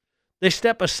themselves, they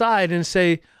step aside and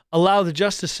say, allow the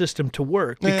justice system to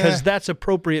work because that's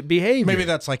appropriate behavior. Maybe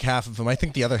that's like half of them. I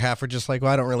think the other half are just like,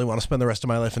 well, I don't really want to spend the rest of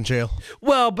my life in jail.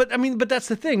 Well, but that's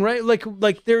the thing, right?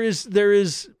 Like there is,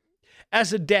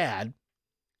 as a dad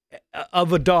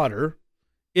of a daughter,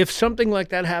 if something like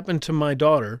that happened to my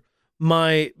daughter,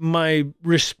 my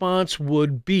response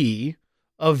would be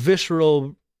of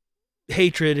visceral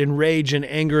hatred and rage and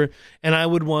anger, and I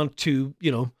would want to,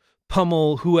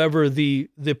 pummel whoever the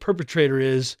perpetrator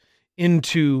is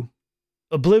into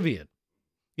oblivion.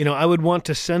 I would want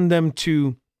to send them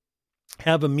to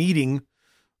have a meeting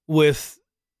with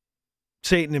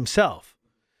Satan himself.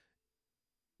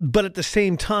 But at the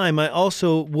same time, I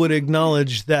also would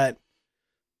acknowledge that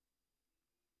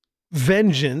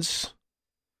vengeance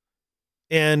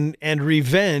and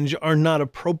revenge are not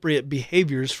appropriate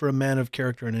behaviors for a man of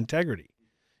character and integrity.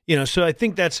 So I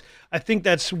think that's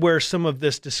where some of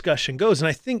this discussion goes. And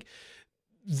I think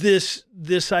this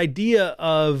idea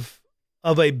of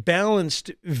a balanced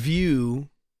view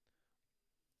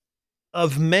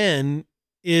of men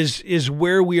is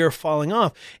where we are falling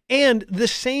off. And the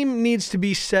same needs to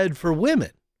be said for women,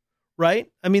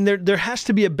 right? I mean, there has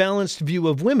to be a balanced view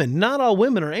of women. Not all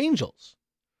women are angels,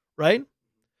 right?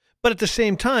 But at the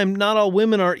same time, not all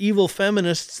women are evil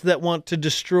feminists that want to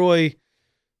destroy,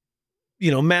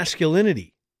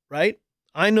 masculinity, right?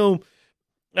 I know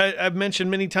I've mentioned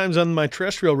many times on my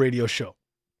terrestrial radio show,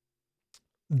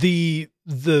 the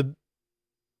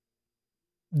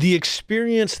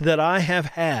experience that I have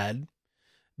had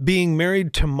being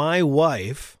married to my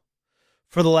wife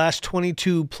for the last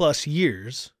 22 plus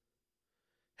years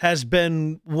has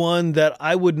been one that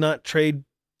I would not trade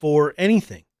for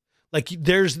anything. Like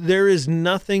there is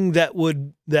nothing that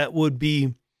would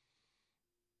be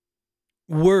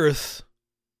worth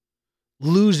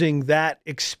losing that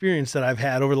experience that I've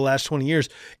had over the last 20 years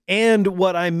and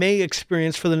what I may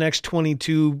experience for the next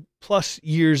 22 plus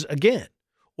years again,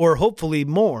 or hopefully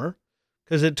more,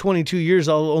 because at 22 years,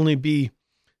 I'll only be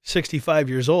 65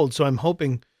 years old. So I'm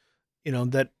hoping,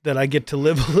 that I get to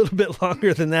live a little bit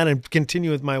longer than that and continue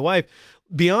with my wife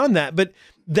beyond that. But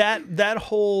that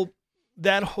whole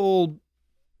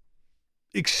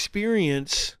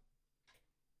experience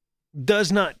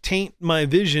does not taint my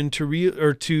vision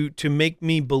to make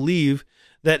me believe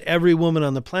that every woman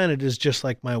on the planet is just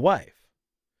like my wife.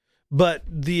 But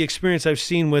the experience I've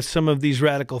seen with some of these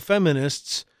radical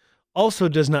feminists also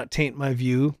does not taint my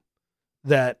view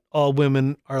that all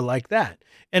women are like that.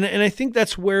 And I think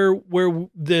that's where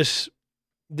this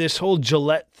whole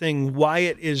Gillette thing, why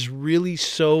it is really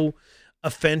so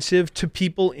offensive to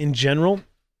people in general,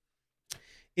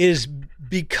 is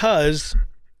because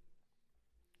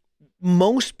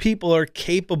most people are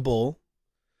capable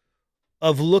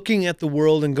of looking at the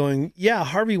world and going, yeah,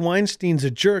 Harvey Weinstein's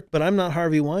a jerk, but I'm not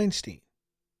Harvey Weinstein.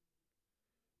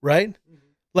 Right?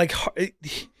 Like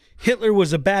Hitler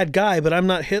was a bad guy, but I'm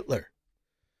not Hitler.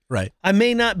 Right. I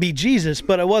may not be Jesus,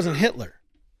 but I wasn't Hitler.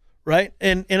 Right?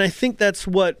 And I think that's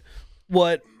what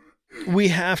we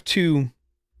have to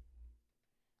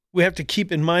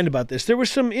keep in mind about this. There were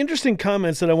some interesting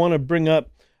comments that I want to bring up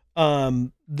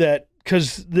that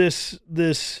because the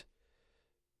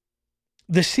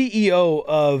CEO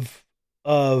of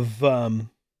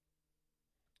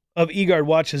eGuard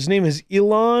Watch, his name is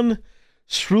Ilan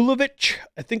Srulovich.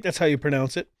 I think that's how you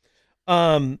pronounce it.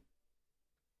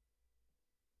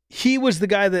 He was the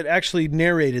guy that actually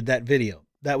narrated that video.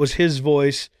 That was his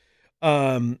voice.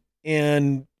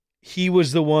 And he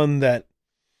was the one that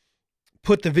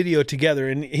put the video together,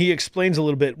 and he explains a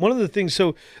little bit. One of the things,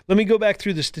 so let me go back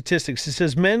through the statistics. It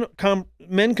says men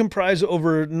comprise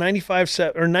over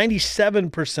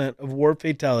 97% of war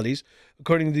fatalities,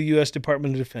 according to the U.S.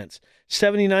 Department of Defense.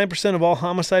 79% of all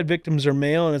homicide victims are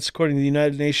male, and it's according to the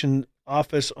United Nations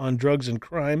Office on Drugs and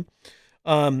Crime.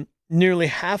 Nearly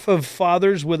half of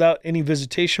fathers without any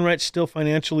visitation rights still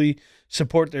financially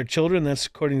support their children. That's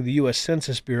according to the U.S.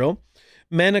 Census Bureau.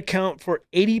 Men account for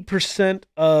 80%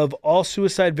 of all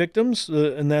suicide victims,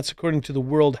 and that's according to the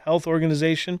World Health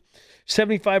Organization.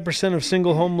 75% of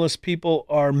single homeless people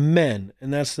are men,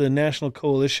 and that's the National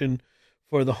Coalition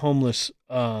for the Homeless,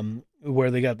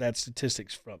 where they got that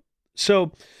statistics from.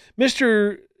 So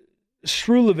Mr.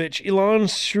 Srulovich, Ilan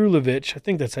Srulovich, I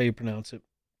think that's how you pronounce it,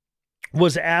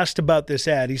 was asked about this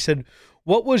ad. He said,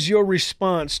 "What was your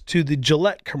response to the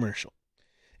Gillette commercial?"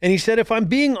 And he said, "If I'm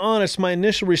being honest, my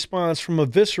initial response from a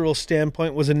visceral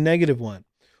standpoint was a negative one.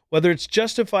 Whether it's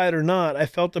justified or not, I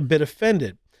felt a bit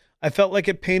offended. I felt like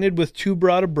it painted with too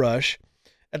broad a brush.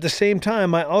 At the same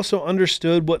time, I also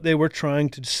understood what they were trying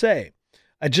to say.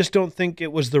 I just don't think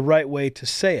it was the right way to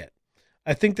say it.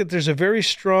 I think that there's a very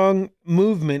strong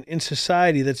movement in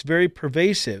society that's very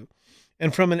pervasive.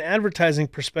 And from an advertising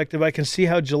perspective, I can see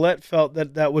how Gillette felt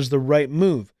that that was the right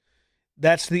move.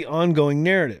 That's the ongoing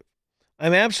narrative.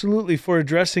 I'm absolutely for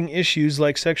addressing issues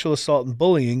like sexual assault and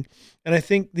bullying, and I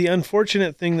think the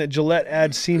unfortunate thing that Gillette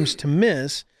ad seems to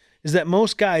miss is that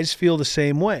most guys feel the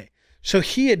same way. So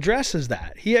he addresses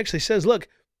that. He actually says, look,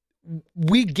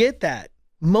 we get that.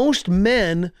 Most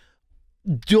men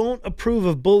don't approve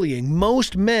of bullying.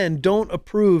 Most men don't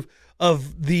approve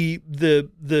of the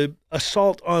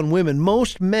assault on women.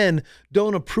 Most men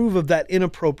don't approve of that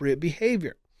inappropriate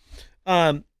behavior.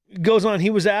 Goes on. He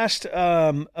was asked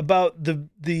about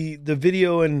the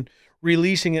video and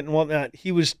releasing it and whatnot.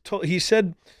 He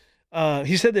said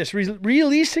this: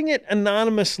 releasing it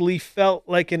anonymously felt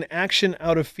like an action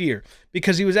out of fear,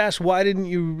 because he was asked, why didn't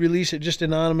you release it just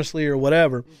anonymously or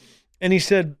whatever? And he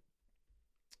said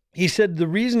the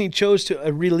reason he chose to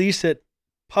release it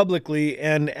publicly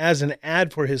and as an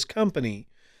ad for his company,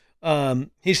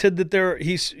 he said that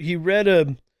he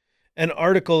read an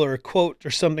article or a quote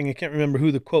or something. I can't remember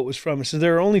who the quote was from. It says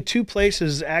there are only two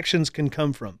places actions can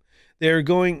come from. They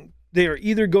are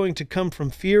either going to come from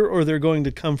fear or they're going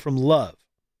to come from love.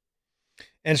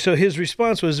 And so his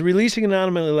response was, releasing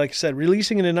anonymously, like I said,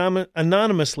 releasing it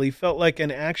anonymously felt like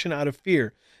an action out of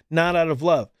fear, not out of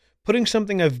love. Putting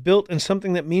something I've built and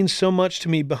something that means so much to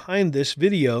me behind this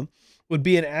video would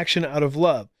be an action out of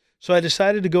love. So I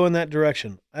decided to go in that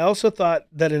direction. I also thought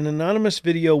that an anonymous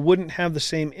video wouldn't have the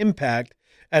same impact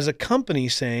as a company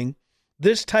saying,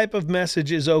 this type of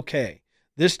message is okay.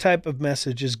 This type of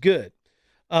message is good.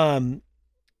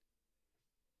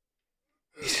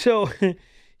 So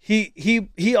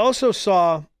he also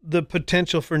saw the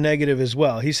potential for negative as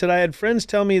well. He said, I had friends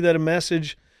tell me that a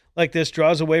message like this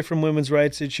draws away from women's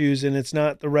rights issues and it's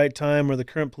not the right time, or the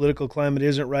current political climate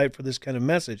isn't right for this kind of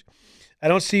message. I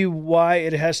don't see why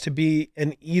it has to be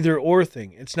an either or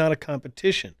thing. It's not a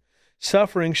competition.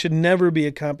 Suffering should never be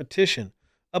a competition.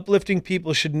 Uplifting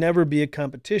people should never be a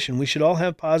competition. We should all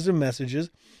have positive messages,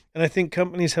 and I think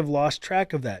companies have lost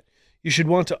track of that. You should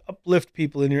want to uplift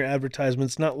people in your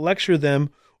advertisements, not lecture them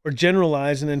or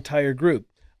generalize an entire group.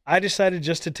 I decided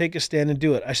just to take a stand and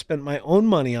do it. I spent my own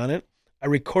money on it. I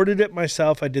recorded it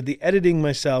myself. I did the editing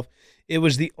myself. It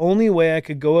was the only way I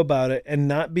could go about it and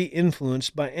not be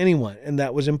influenced by anyone, and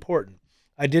that was important.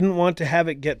 I didn't want to have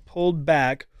it get pulled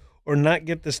back or not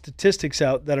get the statistics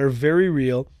out that are very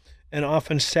real and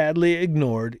often sadly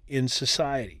ignored in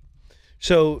society.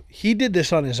 So he did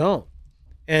this on his own,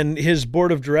 and his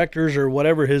board of directors or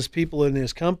whatever, his people in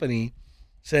his company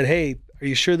said, hey, are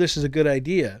you sure this is a good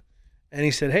idea? And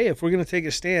he said, hey, if we're going to take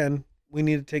a stand, we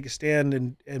need to take a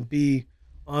stand and be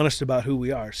honest about who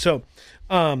we are. So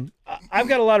I've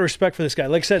got a lot of respect for this guy.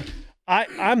 Like I said,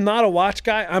 I'm not a watch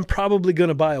guy. I'm probably going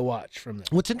to buy a watch from them.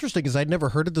 What's interesting is I'd never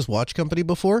heard of this watch company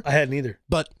before. I hadn't either.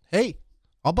 But hey,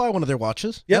 I'll buy one of their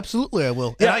watches. Yep. Absolutely, I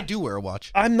will. Yeah. And I do wear a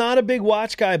watch. I'm not a big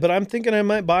watch guy, but I'm thinking I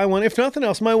might buy one. If nothing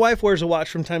else, my wife wears a watch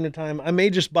from time to time. I may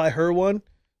just buy her one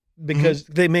because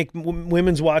they make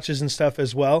women's watches and stuff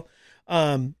as well.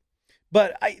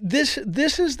 But this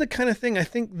is the kind of thing, I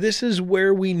think this is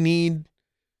where we need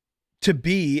to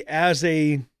be as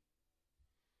a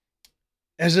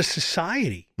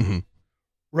society,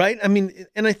 right? I mean,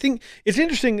 and I think it's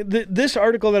interesting that this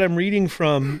article that I'm reading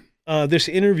from, this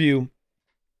interview,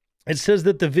 it says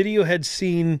that the video had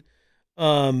seen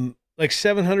like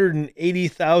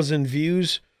 780,000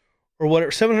 views or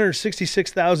whatever,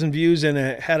 766,000 views, and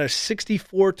it had a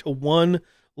 64-1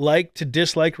 like to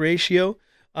dislike ratio.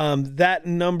 That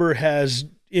number has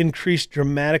increased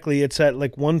dramatically. It's at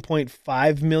like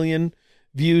 1.5 million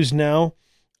views now.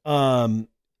 I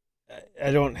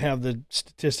don't have the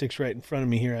statistics right in front of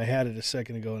me here. I had it a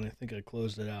second ago and I think I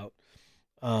closed it out.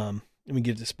 Let me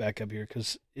get this back up here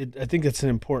because I think it's an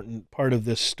important part of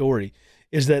this story,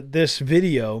 is that this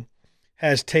video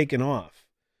has taken off.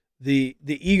 The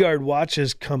eGuard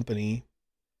Watches company,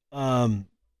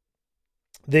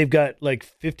 they've got like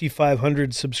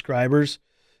 5,500 subscribers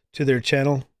to their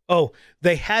channel. Oh,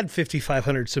 they had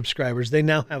 5,500 subscribers. They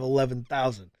now have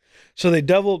 11,000. So they've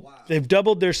doubled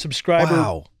their subscriber.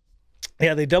 Wow.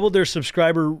 Yeah, they doubled their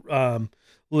subscriber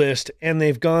list, and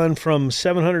they've gone from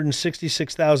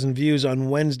 766,000 views on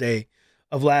Wednesday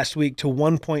of last week to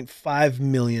 1.5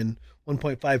 million,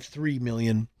 1.53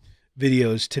 million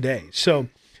videos today. So,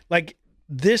 like,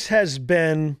 this has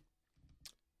been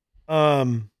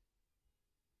a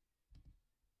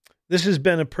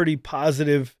pretty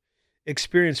positive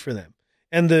experience for them.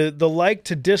 And the like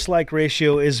to dislike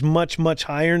ratio is much, much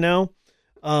higher now.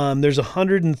 There's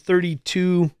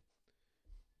 132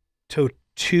 to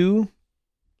 2.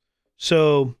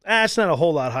 So it's not a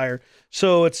whole lot higher.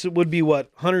 So it would be what?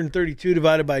 132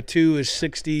 divided by 2 is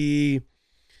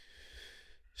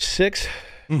 66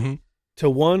 to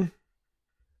 1.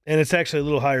 and it's actually a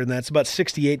little higher than that. It's about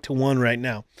 68-1 right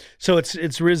now. So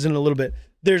it's risen a little bit.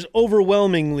 There's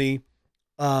overwhelmingly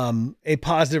a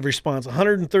positive response.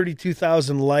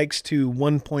 132,000 likes to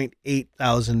 1.8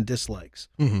 thousand dislikes.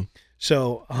 Mm-hmm.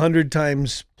 So 100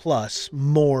 times plus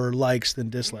more likes than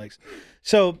dislikes.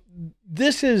 So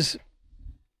this to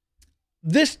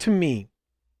me,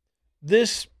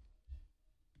 this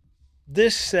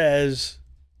says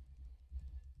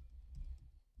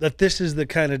that this is the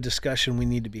kind of discussion we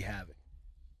need to be having,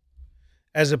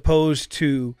 as opposed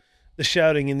to the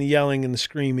shouting and the yelling and the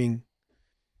screaming.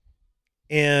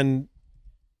 And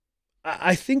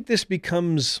I think this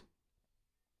becomes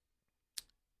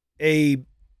a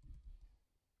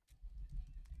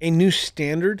new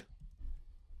standard,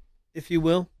 if you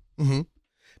will. Mm-hmm.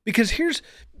 Because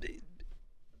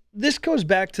this goes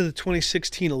back to the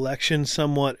 2016 election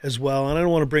somewhat as well. And I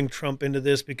don't want to bring Trump into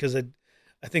this because I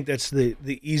think that's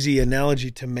the easy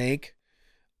analogy to make.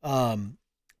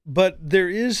 But there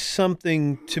is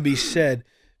something to be said.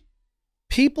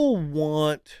 People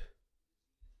want,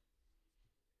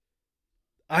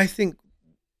 I think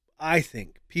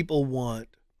people want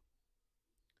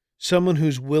someone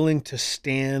who's willing to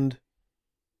stand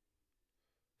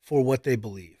for what they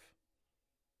believe.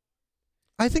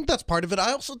 I think that's part of it.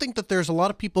 I also think that there's a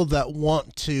lot of people that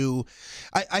want to,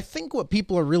 I think what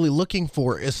people are really looking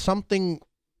for is something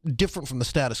different from the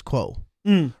status quo.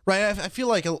 Right? I feel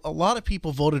like a lot of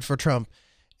people voted for Trump.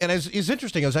 And it's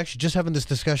interesting. I was actually just having this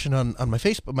discussion on my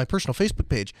Facebook, my personal Facebook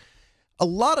page. A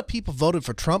lot of people voted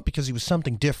for Trump because he was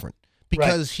something different.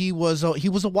 Because he was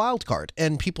a wild card,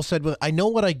 and people said, "Well, I know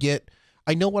what I get.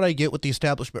 I know what I get with the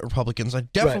establishment Republicans. I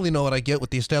definitely know what I get with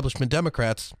the establishment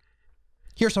Democrats.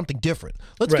 Here's something different.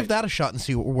 Let's give that a shot and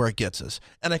see where it gets us."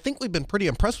 And I think we've been pretty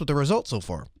impressed with the results so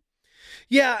far.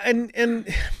 Yeah, and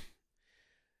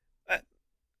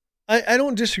I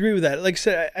don't disagree with that. Like I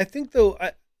said, I think though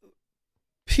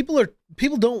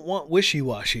people don't want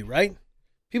wishy-washy, right?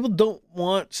 People don't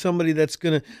want somebody that's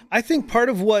gonna. I think part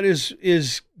of what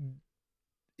is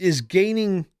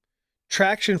gaining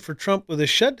traction for Trump with his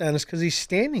shutdown is because he's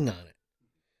standing on it.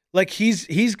 Like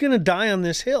he's going to die on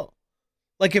this hill.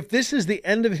 Like if this is the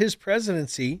end of his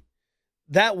presidency,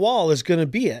 that wall is going to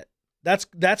be it. That's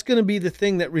going to be the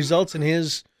thing that results in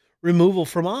his removal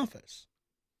from office.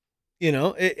 You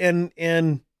know,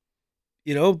 and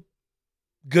you know,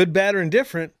 good, bad, or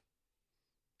indifferent,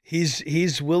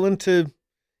 he's willing to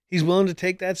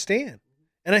take that stand.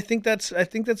 And I think that's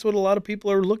what a lot of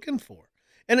people are looking for.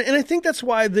 And I think that's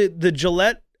why the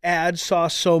Gillette ad saw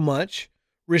so much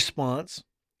response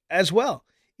as well.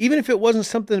 Even if it wasn't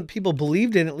something that people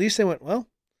believed in, at least they went, well,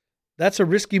 that's a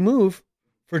risky move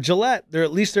for Gillette.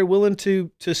 They're willing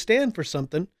to stand for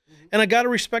something. And I got to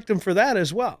respect them for that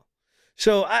as well.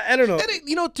 So I don't know. And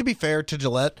you know, to be fair to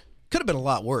Gillette, could have been a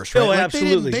lot worse, right? Oh,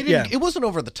 absolutely. They didn't, It wasn't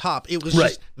over the top. It was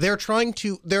just, they're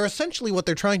essentially what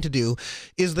they're trying to do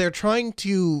is they're trying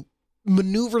to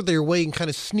maneuver their way and kind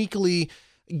of sneakily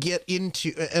get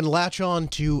into and latch on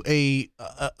to a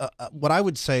what I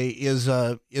would say is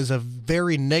a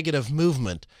very negative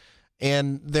movement,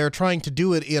 and they're trying to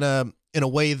do it in a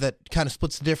way that kind of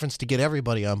splits the difference to get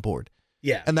everybody on board.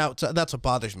 Yeah, and that's what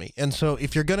bothers me. And so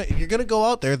if you're gonna go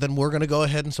out there, then we're gonna go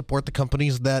ahead and support the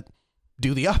companies that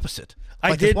do the opposite.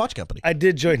 Like this watch company. I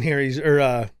did join Harry's,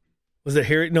 or was it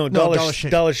Harry? No,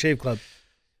 Dollar Shave Club.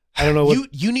 I don't know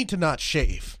what you need to not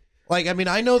shave. Like, I mean,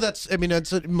 I know it's a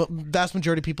vast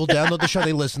majority of people download the show,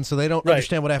 they listen, so they don't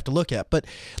understand what I have to look at. But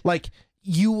like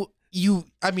you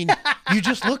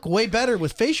just look way better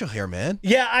with facial hair, man.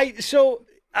 Yeah, I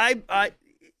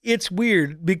it's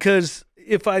weird because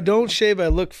if I don't shave, I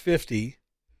look 50.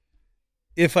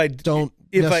 If I don't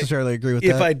necessarily agree with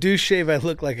that. If I do shave, I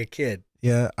look like a kid.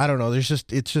 Yeah, I don't know.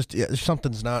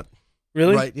 Something's not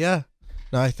really right. Yeah,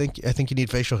 no, I think you need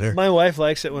facial hair. My wife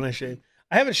likes it when I shave.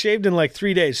 I haven't shaved in like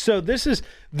 3 days. So this is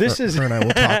her and I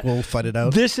will talk. We'll fight it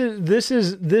out. This is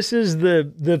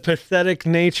the pathetic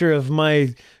nature of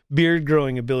my beard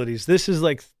growing abilities. This is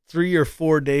like 3 or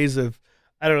 4 days of,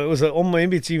 I don't know. It was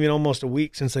maybe it's even almost a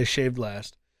week since I shaved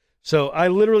last. So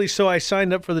I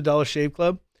signed up for the Dollar Shave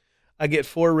Club. I get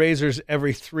 4 razors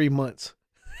every 3 months.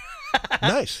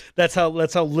 Nice. That's how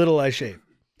little I shave.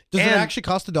 Does it actually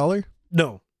cost $1?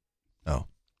 No. Oh.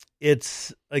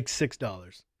 It's like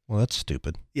 $6. Well, that's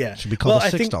stupid. Yeah. It should be called a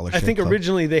 $6 I think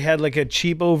originally they had like a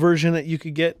cheapo version that you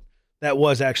could get that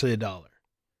was actually $1.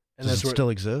 And Does it still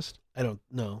exist? I don't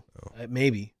know. Oh.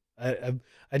 Maybe.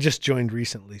 I just joined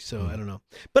recently, so I don't know.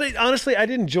 But honestly, I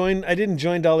didn't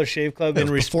join Dollar Shave Club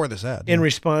before this ad. In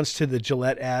response to the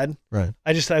Gillette ad. Right.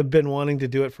 I've been wanting to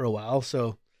do it for a while,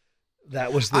 so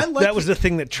that was I like the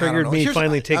thing that triggered me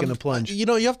finally taking the plunge. You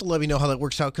know, you have to let me know how that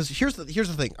works out, because here's the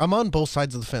thing. I'm on both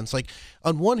sides of the fence. Like,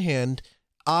 on one hand,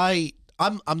 I'm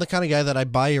the kind of guy that I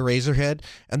buy a razor head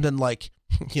and then, like,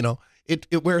 you know,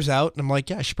 it wears out, and I'm like,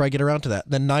 yeah, I should probably get around to that.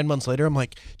 Then 9 months later, I'm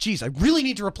like, geez, I really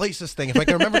need to replace this thing if I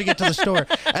can remember to get to the store.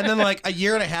 And then, like, a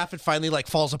year and a half, it finally, like,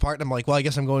 falls apart, and I'm like, well, I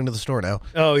guess I'm going to the store now.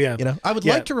 Oh yeah, You know, I would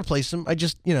like to replace them. I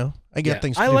just, you know, I get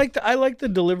things to do. I like the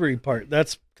delivery part.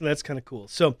 That's kind of cool.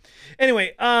 So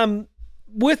anyway,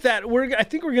 with that, I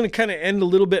think we're going to kind of end a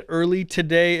little bit early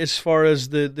today as far as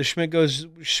the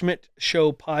Schmidt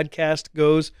Show podcast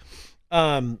goes.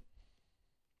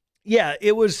 Yeah,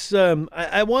 it was,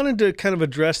 I wanted to kind of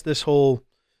address this whole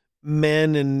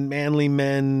men and manly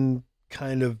men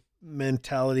kind of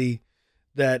mentality,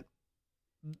 that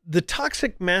the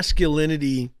toxic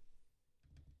masculinity,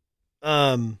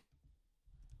 I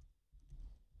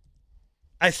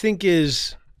think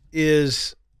is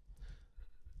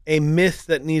a myth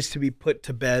that needs to be put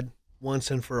to bed once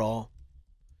and for all,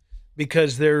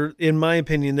 because in my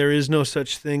opinion, there is no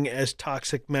such thing as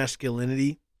toxic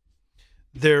masculinity.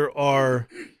 There are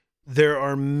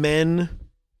men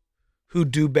who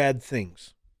do bad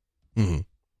things. Mm-hmm.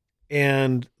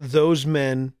 And those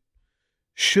men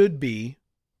should be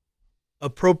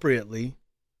appropriately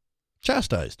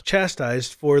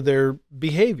chastised for their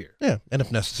behavior. Yeah, and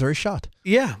if necessary, shot.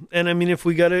 Yeah, and I mean, if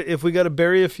we gotta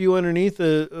bury a few underneath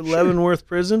Leavenworth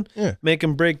prison, make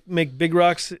them make big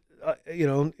rocks,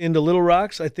 into little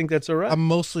rocks, I think that's all right. I'm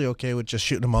mostly okay with just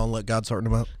shooting them all and let God sort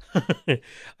them out.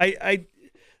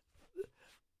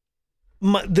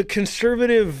 The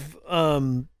conservative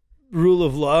rule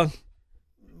of law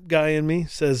guy in me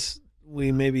says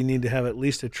we maybe need to have at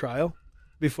least a trial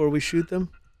before we shoot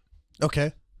them.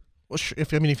 Okay. Well,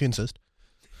 if you insist.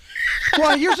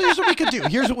 Well, here's what we could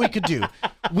do.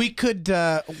 We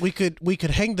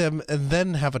could hang them and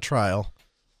then have a trial.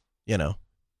 You know.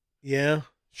 Yeah.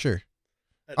 Sure.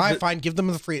 All right, fine. Give them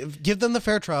the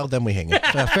fair trial, then we hang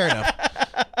them. Fair enough.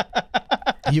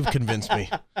 You've convinced me.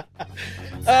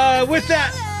 With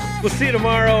that, we'll see you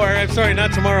tomorrow, or I'm sorry,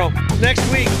 not tomorrow. Next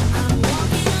week.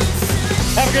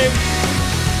 Have a great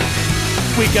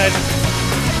week, guys.